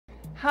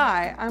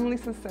Hi, I'm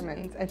Lisa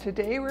Simmons, and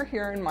today we're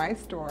here in my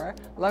store,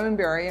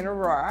 Lemoberry in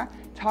Aurora,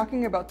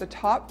 talking about the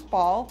top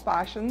fall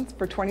fashions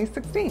for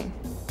 2016.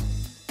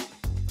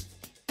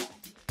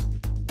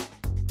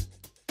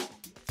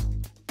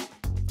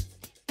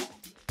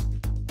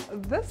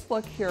 This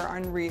look here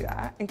on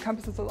Rita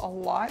encompasses a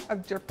lot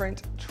of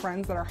different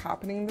trends that are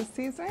happening this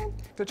season.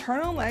 The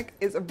turtleneck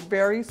is a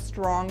very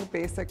strong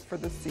basic for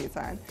this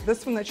season.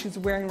 This one that she's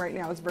wearing right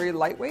now is very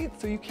lightweight,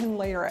 so you can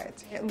layer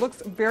it. It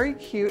looks very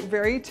cute,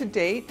 very to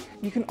date.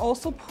 You can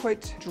also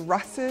put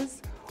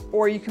dresses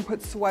or you can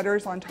put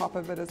sweaters on top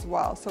of it as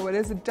well. So it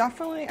is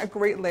definitely a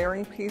great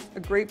layering piece,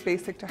 a great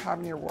basic to have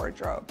in your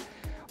wardrobe.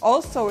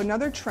 Also,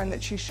 another trend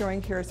that she's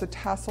showing here is a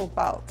tassel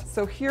belt.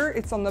 So here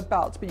it's on the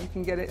belt, but you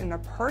can get it in a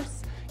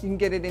purse, you can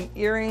get it in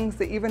earrings,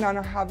 they even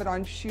have it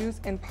on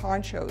shoes and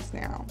ponchos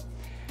now.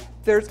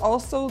 There's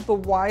also the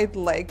wide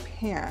leg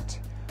pant,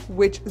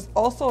 which is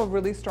also a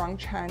really strong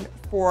trend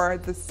for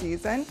the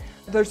season.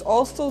 There's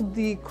also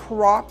the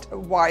cropped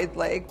wide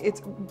leg.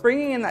 It's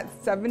bringing in that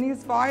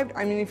 70s vibe.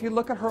 I mean, if you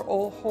look at her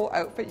whole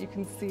outfit, you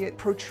can see it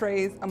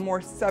portrays a more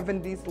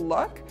 70s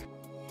look.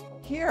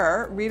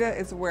 Here, Rita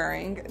is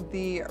wearing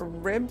the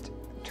ribbed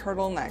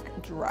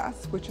turtleneck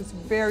dress, which is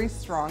very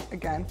strong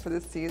again for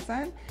this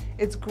season.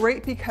 It's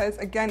great because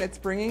again, it's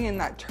bringing in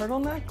that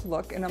turtleneck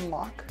look in a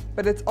mock,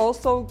 but it's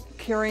also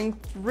carrying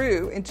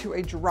through into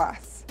a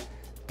dress.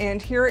 And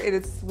here it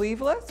is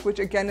sleeveless, which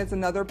again is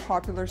another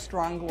popular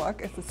strong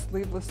look. It's a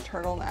sleeveless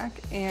turtleneck,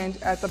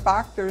 and at the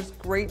back there's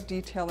great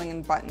detailing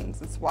and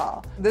buttons as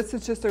well. This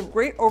is just a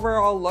great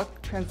overall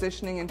look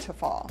transitioning into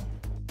fall.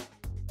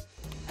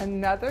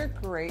 Another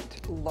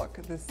great look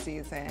this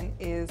season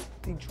is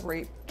the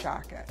drape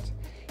jacket.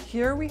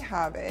 Here we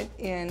have it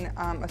in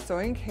a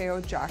sewing KO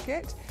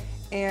jacket,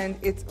 and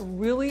it's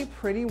really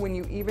pretty when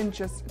you even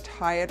just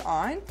tie it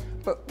on,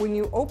 but when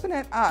you open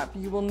it up,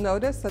 you will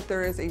notice that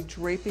there is a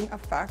draping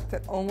effect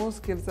that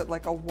almost gives it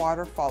like a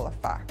waterfall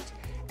effect.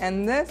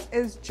 And this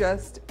is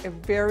just a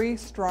very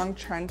strong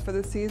trend for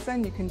the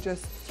season. You can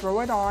just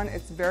throw it on,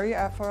 it's very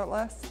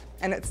effortless,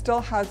 and it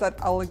still has that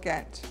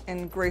elegant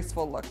and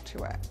graceful look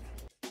to it.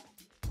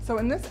 So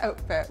in this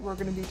outfit, we're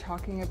going to be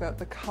talking about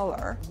the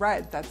color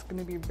red that's going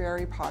to be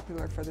very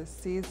popular for this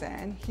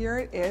season. Here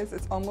it is.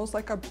 It's almost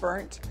like a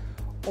burnt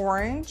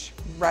orange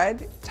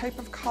red type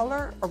of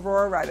color.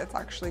 Aurora red it's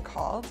actually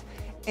called.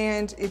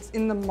 And it's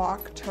in the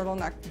mock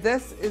turtleneck.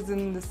 This is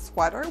in the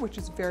sweater, which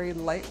is very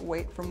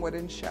lightweight from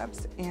Wooden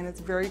Ships, and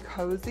it's very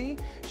cozy.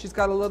 She's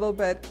got a little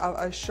bit of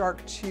a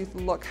shark tooth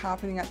look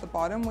happening at the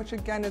bottom, which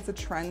again is a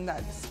trend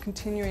that's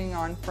continuing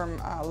on from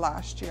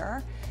last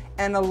year,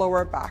 and a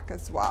lower back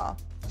as well.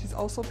 She's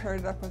also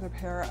paired it up with a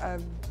pair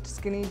of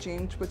skinny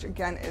jeans, which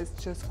again is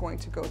just going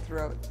to go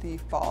throughout the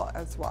fall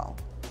as well.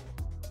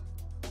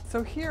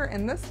 So here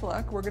in this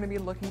look, we're going to be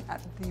looking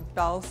at the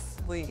bell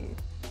sleeve.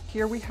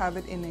 Here we have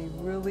it in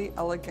a really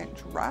elegant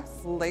dress,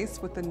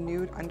 lace with a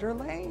nude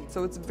underlay.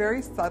 So it's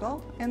very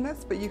subtle in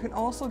this, but you can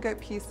also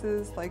get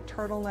pieces like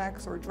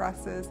turtlenecks or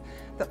dresses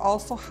that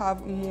also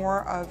have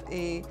more of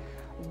a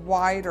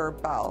wider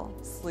bell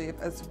sleeve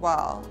as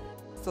well.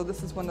 So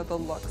this is one of the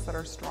looks that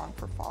are strong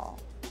for fall.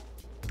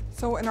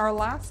 So in our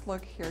last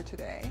look here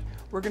today,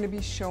 we're going to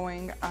be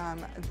showing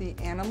the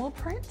animal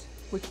print,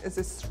 which is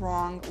a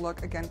strong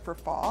look again for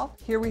fall.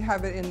 Here we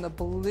have it in the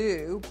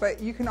blue,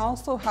 but you can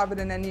also have it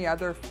in any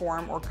other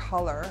form or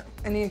color,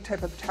 any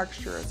type of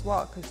texture as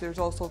well, because there's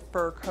also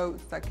fur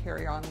coats that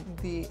carry on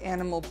the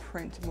animal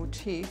print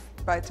motif.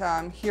 But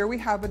here we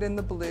have it in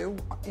the blue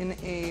in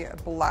a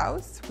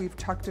blouse. We've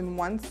tucked in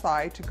one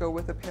side to go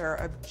with a pair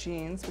of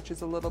jeans, which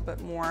is a little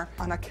bit more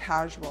on a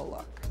casual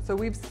look. So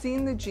we've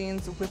seen the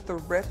jeans with the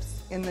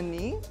rips in the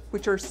knee,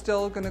 which are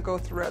still going to go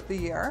throughout the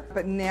year,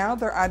 but now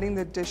they're adding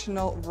the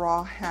additional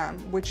raw hem,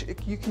 which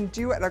you can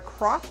do at a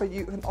crop, but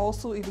you can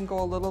also even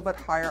go a little bit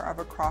higher of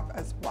a crop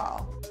as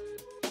well.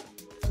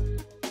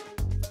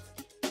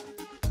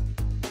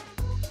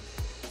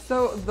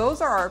 So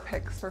those are our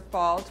picks for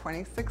fall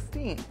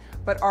 2016,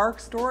 but our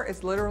store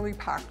is literally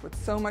packed with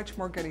so much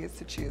more goodies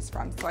to choose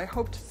from, so I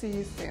hope to see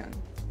you soon.